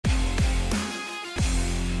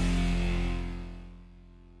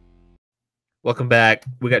Welcome back.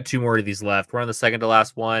 We got two more of these left. We're on the second to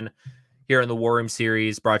last one here in the War Room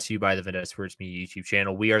series, brought to you by the Vanessa Sports Media YouTube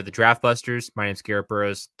channel. We are the Draft Busters. My name's Garrett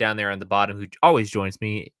Burrows. Down there on the bottom, who always joins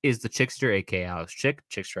me, is the Chickster, aka Alex Chick.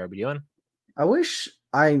 Chickster, how are you doing? I wish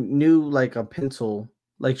I knew like a pencil,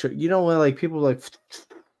 like when like people like,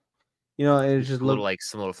 and it just A little look, like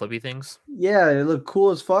some little flippy things. yeah, it looked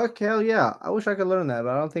cool as fuck. Hell yeah, I wish I could learn that,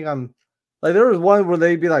 but I don't think I'm. Like there was one where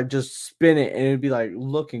they'd be like just spin it and it'd be like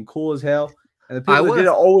looking cool as hell, and the people that did it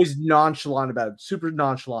always nonchalant about it, super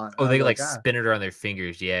nonchalant. Oh, they like spin it around their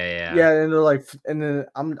fingers. Yeah. Yeah, and they're like, and then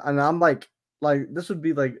I'm like this would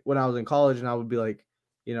be like when I was in college, and I would be like,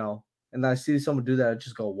 and I see someone do that, I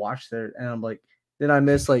just go watch there, and I'm like, then I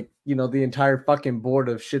miss like the entire fucking board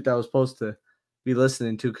of shit that I was supposed to be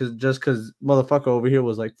listening to because motherfucker over here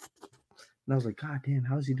was like, and I was like, God damn,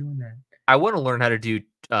 how is he doing that? I want to learn how to do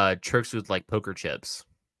tricks with like poker chips.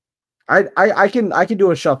 I can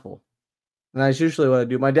do a shuffle, and that's usually what I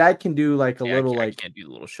do. My dad can do like a little I can't do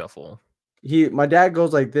a little shuffle. My dad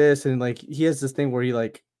goes like this, and like he has this thing where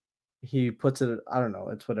he puts it. I don't know.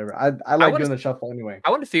 It's whatever. I like doing the shuffle anyway. I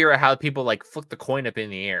want to figure out how people like flick the coin up in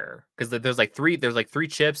the air, because there's like three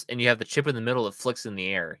chips, and you have the chip in the middle that flicks in the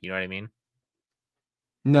air. You know what I mean?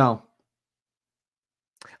 No.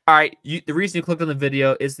 All right. The reason you clicked on the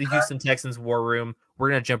video is the Houston Texans War Room. We're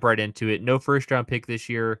gonna jump right into it. No first round pick this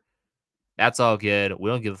year. That's all good. We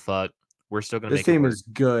don't give a fuck. We're still gonna. This team is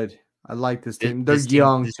good. I like this team. They're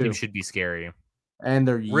young too. This team should be scary. And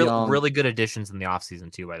they're young. Really good additions in the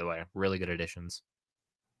offseason too, by the way. Really good additions.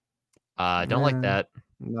 Don't like that.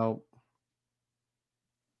 Nope.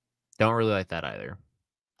 Don't really like that either.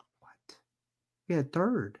 What? Yeah,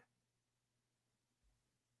 third.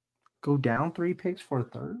 Go down 3 picks for a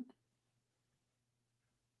third?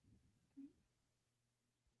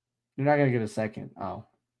 You're not gonna get a second. Oh.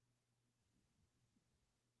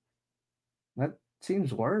 That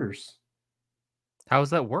seems worse. How is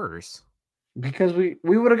that worse? Because we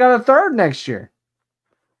would have got a third next year.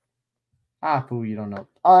 Fool, you don't know.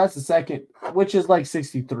 Oh, that's the second, which is like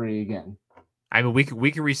 63 again. I mean, we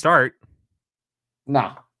can restart.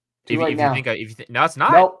 No. No, it's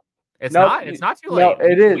not. Nope. It's not. It's not too late. No,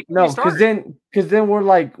 it is. No, because then we're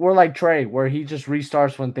like Trey, where he just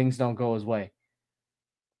restarts when things don't go his way.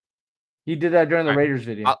 He did that during the Raiders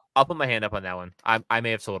video. I'll put my hand up on that one. I may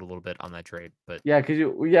have sold a little bit on that trade, but yeah,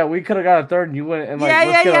 because we could have got a third, and you went and like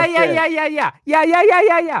yeah.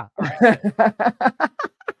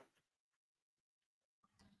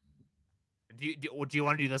 Do you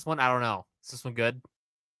want to do this one? I don't know. Is this one good?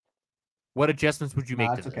 What adjustments would you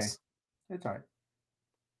make to this? Okay. It's all right.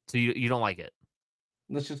 So you don't like it?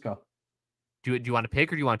 Let's just go. Do you want to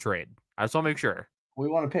pick or do you want to trade? I just want to make sure. We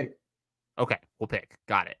want to pick. Okay, we'll pick.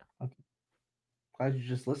 Got it. Okay. Glad you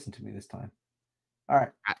just listened to me this time. All right.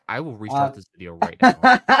 I will restart this video right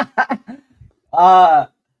now.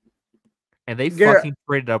 And they fucking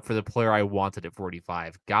traded up for the player I wanted at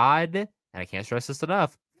 45. God, and I can't stress this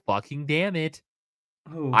enough. Fucking damn it.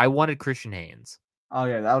 Who? I wanted Christian Haynes. Oh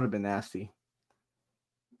yeah, that would have been nasty.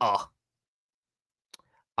 Oh.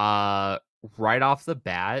 Right off the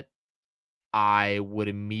bat, I would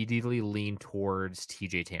immediately lean towards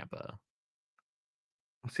TJ Tampa.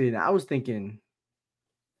 See, now I was thinking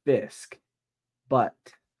Fisk, but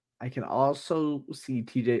I can also see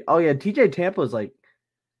TJ. Oh yeah, TJ Tampa is like,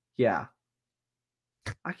 yeah,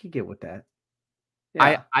 I could get with that.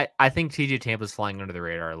 Yeah. I think TJ Tampa's flying under the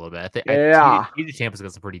radar a little bit. I think TJ Tampa's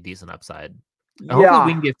got some pretty decent upside. Hopefully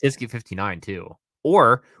we can get Fisk at 59 too.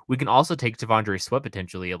 Or we can also take Devondre Sweat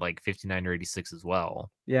potentially at like 59 or 86 as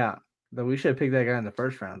well. Yeah. But we should have picked that guy in the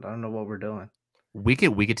first round. I don't know what we're doing. We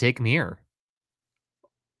could take him here.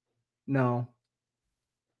 No.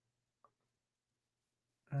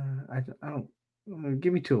 I don't.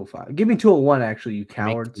 Give me 205. Give me 201, actually, you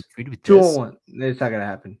cowards. 201. It's not going to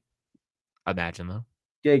happen. Imagine, though.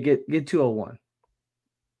 Yeah, get 201.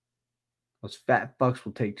 Those fat fucks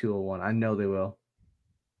will take 201. I know they will.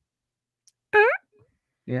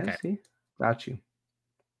 Yeah, okay. See? Got you.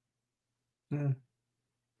 Yeah.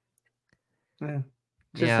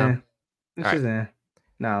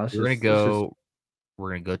 No, we're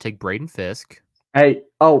gonna go take Braden Fisk. Hey,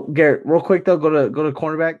 Garrett, real quick though, go to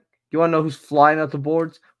cornerback. You want to know who's flying up the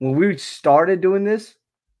boards? When we started doing this,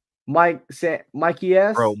 Mikey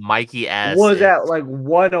S. Bro, Mikey S. was at like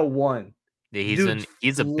 101. Yeah,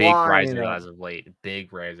 he's a big riser as of late.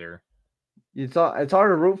 Big riser. It's hard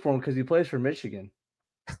to root for him because he plays for Michigan.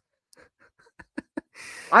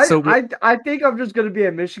 I think I'm just gonna be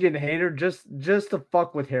a Michigan hater just to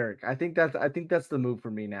fuck with Herrick. I think that's the move for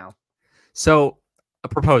me now. So, a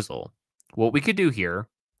proposal. What we could do here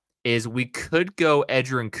is we could go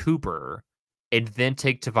Edgerrin Cooper and then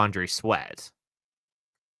take T'Vondre Sweat.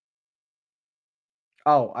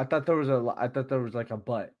 Oh, I thought there was like a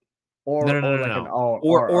but, No, no, no, or no, like an no.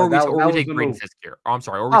 or that We was take the Braden move. Fisk here. Oh, I'm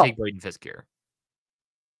sorry. Or we Oh. take Braden Fisk here.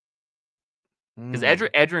 Because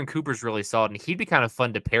Edgerrin Cooper's really solid, and he'd be kind of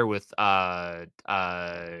fun to pair with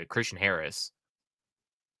Christian Harris.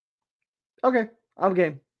 Okay, I'm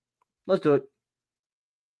game. Let's do it.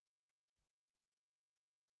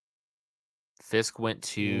 Fisk went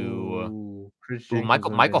to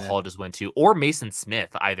Michael Hall just went to, or Mason Smith.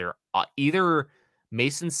 Either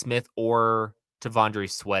Mason Smith or T'Vondre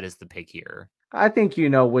Sweat is the pick here. I think you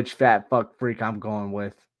know which fat fuck freak I'm going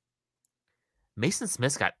with. Mason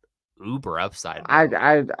Smith's got uber upside. All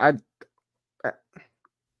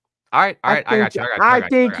right. I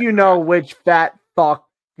think you know which fat fuck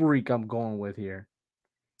freak I'm going with here.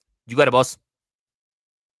 You got it, boss.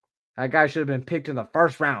 That guy should have been picked in the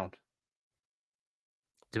first round.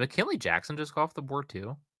 Did McKinley Jackson just go off the board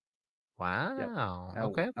too? Wow. Yep.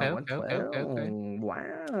 Okay.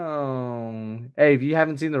 Wow. Hey, if you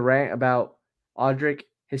haven't seen the rant about Audric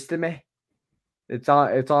Histime, it's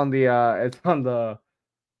on the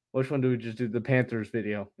which one do we just do? The Panthers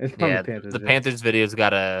video. It's on the Panthers. The Panthers video's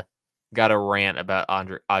got a rant about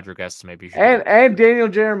Audric Histime. And Daniel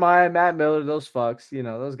Jeremiah, Matt Miller, those fucks,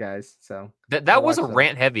 those guys. So that was a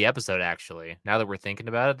rant heavy episode, actually. Now that we're thinking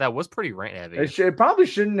about it, that was pretty rant heavy. It probably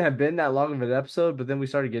shouldn't have been that long of an episode, but then we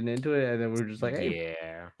started getting into it, and then we were just like, "Hey,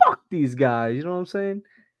 fuck these guys." You know what I'm saying?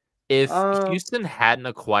 If Houston hadn't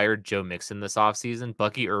acquired Joe Mixon this offseason,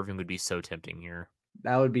 Bucky Irving would be so tempting here.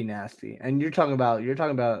 That would be nasty. And you're talking about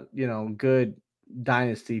good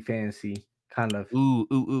dynasty fantasy kind of. Ooh.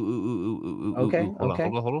 Okay.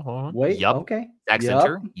 Hold on. Wait. Yep. Okay. Zach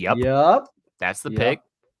Center. Yep. That's the pick.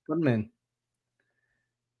 Put him in.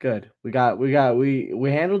 Good. We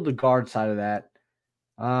handled the guard side of that.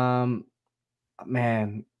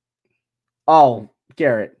 Man. Oh,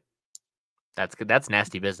 Garrett. That's good. That's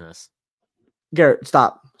nasty business. Garrett,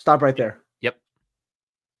 stop. Stop right there. Yep.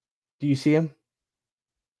 Do you see him?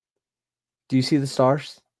 Do you see the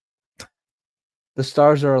stars? The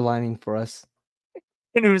stars are aligning for us.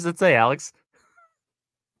 And who does it say, Alex?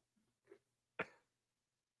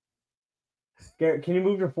 Garrett, can you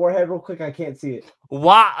move your forehead real quick? I can't see it.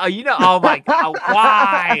 Why? Oh my God.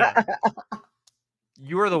 Why?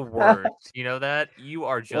 You are the worst. You know that? You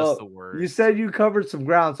are just the worst. You said you covered some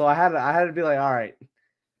ground, so I had to be like, all right.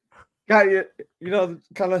 Got you.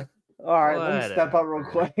 Kind of. All right, let me step out real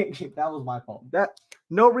quick. That was my fault. For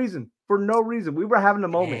no reason. We were having a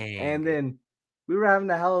moment, and then we were having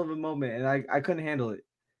a hell of a moment, and I couldn't handle it.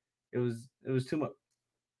 It was too much.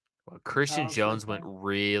 Well, Christian Jones went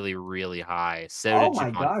really, really high. So did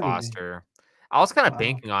Javon Foster. I was kind of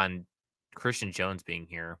banking on Christian Jones being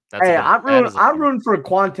here. I'm rooting for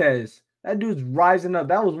Quantez. That dude's rising up.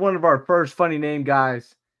 That was one of our first funny name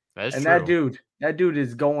guys. That's true. That dude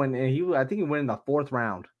is going, and I think he went in the 4th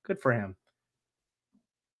round. Good for him.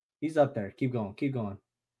 He's up there. Keep going.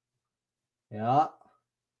 Yeah.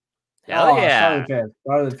 Hell yeah.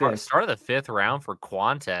 Start of the 5th round for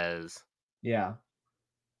Quantez. Yeah.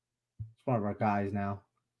 It's one of our guys now.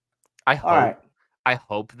 I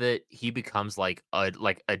hope that he becomes like a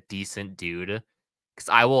decent dude, because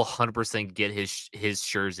I will 100% get his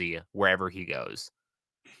jersey wherever he goes.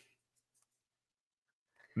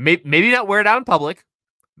 Maybe not wear it out in public.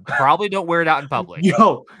 Probably don't wear it out in public.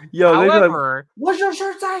 Yo. However, what's your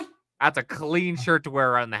shirt say? That's a clean shirt to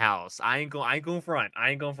wear around the house. I ain't going front.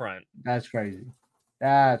 That's crazy.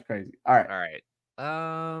 All right.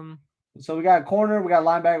 So we got corner, we got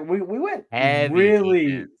linebacker. We went heavy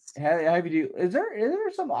really heavy. Is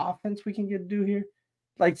there some offense we can do here?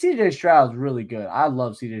 Like CJ Stroud's really good. I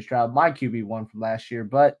love CJ Stroud, my QB1 from last year,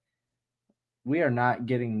 but we are not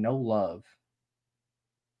getting no love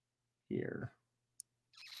here.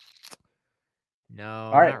 No.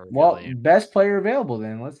 All right. Really. Well, best player available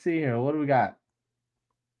then. Let's see here. What do we got?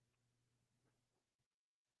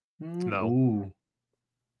 Mo. Ooh.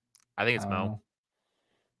 I think it's Mo.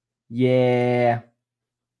 Yeah.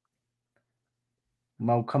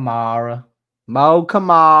 Mo Kamara.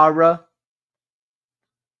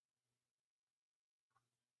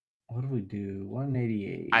 What do we do?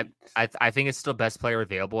 188. I think it's still best player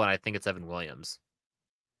available, and I think it's Evan Williams.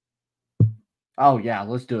 Oh yeah,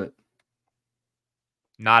 let's do it.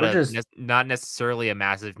 Not necessarily a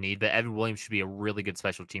massive need, but Evan Williams should be a really good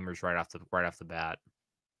special teamers right off the bat.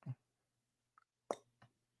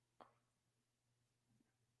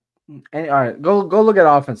 And, all right, go look at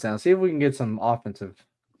offense now. See if we can get some offensive.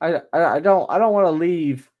 I don't want to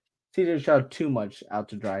leave CJ Stroud too much out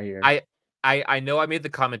to dry here. I know I made the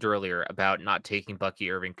comment earlier about not taking Bucky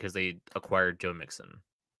Irving because they acquired Joe Mixon.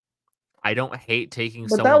 I don't hate taking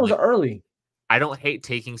But that someone was like early. I don't hate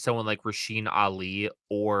taking someone like Rasheen Ali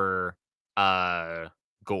or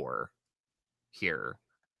Gore here.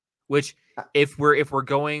 Which I if we're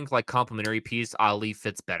going like complimentary piece, Ali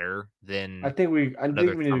fits better I than think we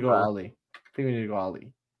another need to go thumper. Ali. I think we need to go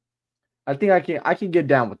Ali. I think I can get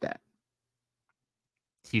down with that.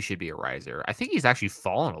 He should be a riser. I think he's actually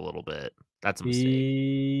fallen a little bit. That's a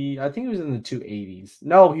mistake. I think he was in the 280s.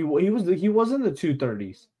 No, he was in the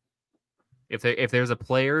 230s. If there's a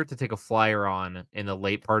player to take a flyer on in the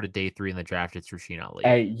late part of day 3 in the draft, it's Rasheen Ali.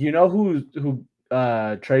 Hey, you know who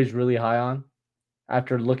Trey's really high on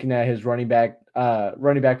after looking at his running back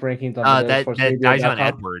rankings on That Dijon VanillSportsMedia.com?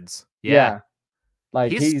 Edwards. Yeah. Yeah,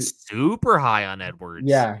 like He's super high on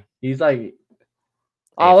Edwards. he's like,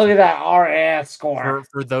 Hey, oh, look at that RAS score.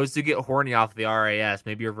 For those who get horny off the RAS,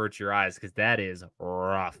 maybe avert your eyes because that is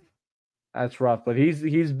rough. That's rough, but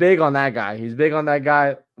he's big on that guy. He's big on that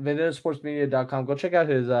guy. VanillaSportsMedia.com. Go check out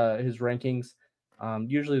his rankings.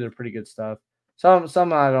 Usually they're pretty good stuff.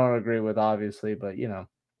 Some I don't agree with, obviously, but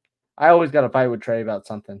I always got to fight with Trey about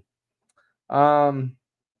something. Are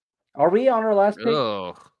we on our last pick?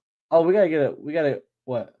 Ugh. Oh, we gotta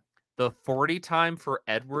what? The 40 time for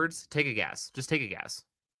Edwards. Take a guess. Just take a guess.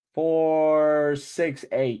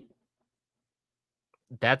 4.68.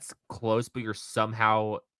 That's close, but you're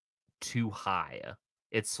somehow too high.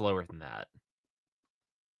 It's slower than that.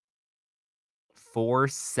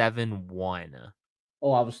 4.71.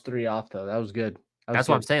 Oh, I was 3 off though. That was good. That's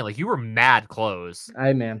what I'm saying. Like you were mad close.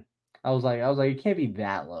 Hey man, I was like, it can't be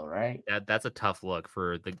that low, right? That's a tough look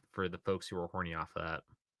for the folks who were horny off of that.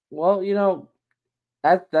 Well,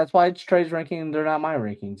 that's why it's Trey's ranking. They're not my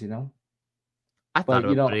rankings, I thought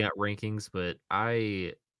about putting out rankings, but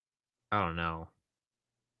I don't know.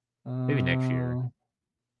 Maybe next year.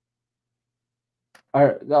 All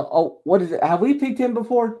right. Oh, what is it? Have we picked him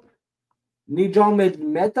before? Nijong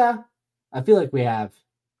Meta? I feel like we have.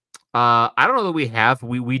 I don't know that we have.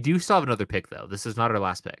 We do still have another pick though. This is not our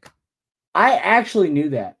last pick. I actually knew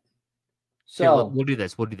that. So here, we'll do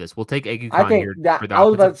this. We'll do this. We'll take Egu I think here. that I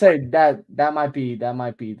was about to say that might be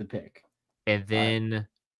the pick. And then,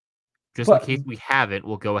 in case we haven't,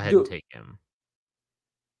 we'll go ahead and take him.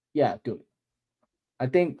 Yeah, do it. I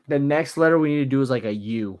think the next letter we need to do is like a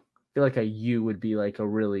U. I feel like a U would be like a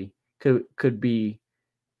really could be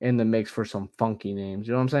in the mix for some funky names.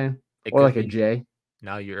 You know what I'm saying? Or like a J.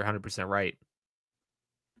 No, you're 100% right.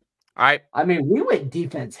 All right. I mean, we went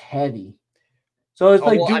defense heavy. So it's do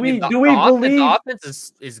we believe the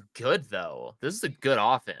offense is good though? This is a good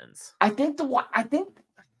offense. I think the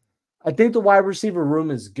wide receiver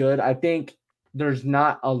room is good. I think there's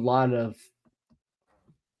not a lot of.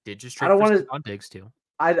 Did just trade for Stephon Diggs too?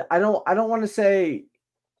 I don't want to say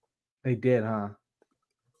they did, huh?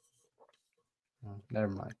 Oh, never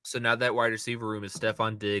mind. So now that wide receiver room is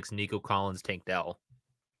Stephon Diggs, Nico Collins, Tank Dell.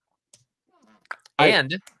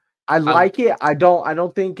 And I like it. I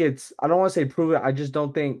don't think it's. I don't want to say prove it. I just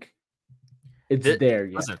don't think it's there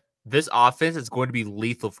yet. Listen, this offense is going to be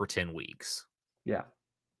lethal for 10 weeks. Yeah.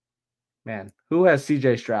 Man, who has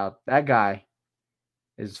CJ Stroud? That guy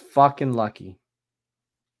is fucking lucky.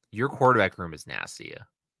 Your quarterback room is nasty.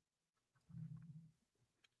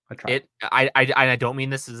 I tried. I don't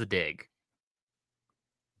mean this as a dig,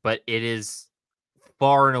 but it is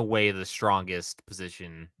far and away the strongest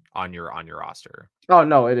position on your roster. Oh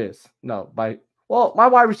no, it is. No, my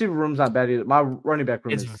wide receiver room's not bad either. My running back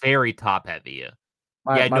room is very top heavy.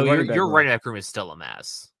 Your running back room is still a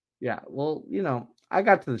mess. Yeah, well, I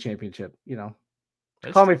got to the championship,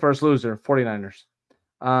 Call me first loser, 49ers.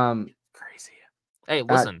 Crazy. Hey,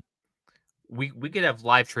 listen. We could have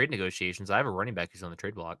live trade negotiations. I have a running back who's on the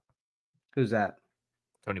trade block. Who's that?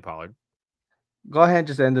 Tony Pollard. Go ahead and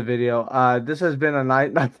just end the video. This has been a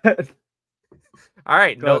night. All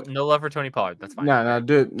right, no love for Tony Pollard. That's fine. No,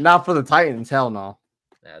 dude, not for the Titans. Hell no.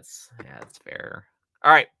 That's fair.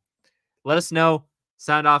 All right, let us know.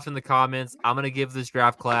 Sound off in the comments. I'm gonna give this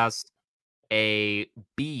draft class a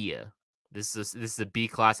B. This is a B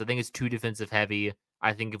class. I think it's too defensive heavy.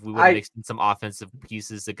 I think if we would have mixed in some offensive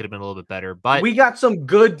pieces, it could have been a little bit better. But we got some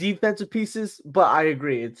good defensive pieces. But I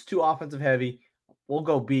agree, it's too offensive heavy. We'll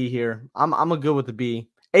go B here. I'm a good with the B.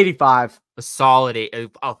 85. A solid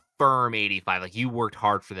a firm 85. Like you worked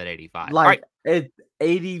hard for that 85. Like it's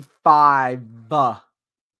 85. You know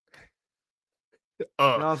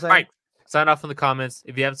what I'm saying? All right. Sign off in the comments.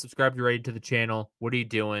 If you haven't subscribed already to the channel, what are you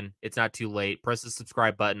doing? It's not too late. Press the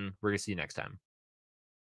subscribe button. We're gonna see you next time.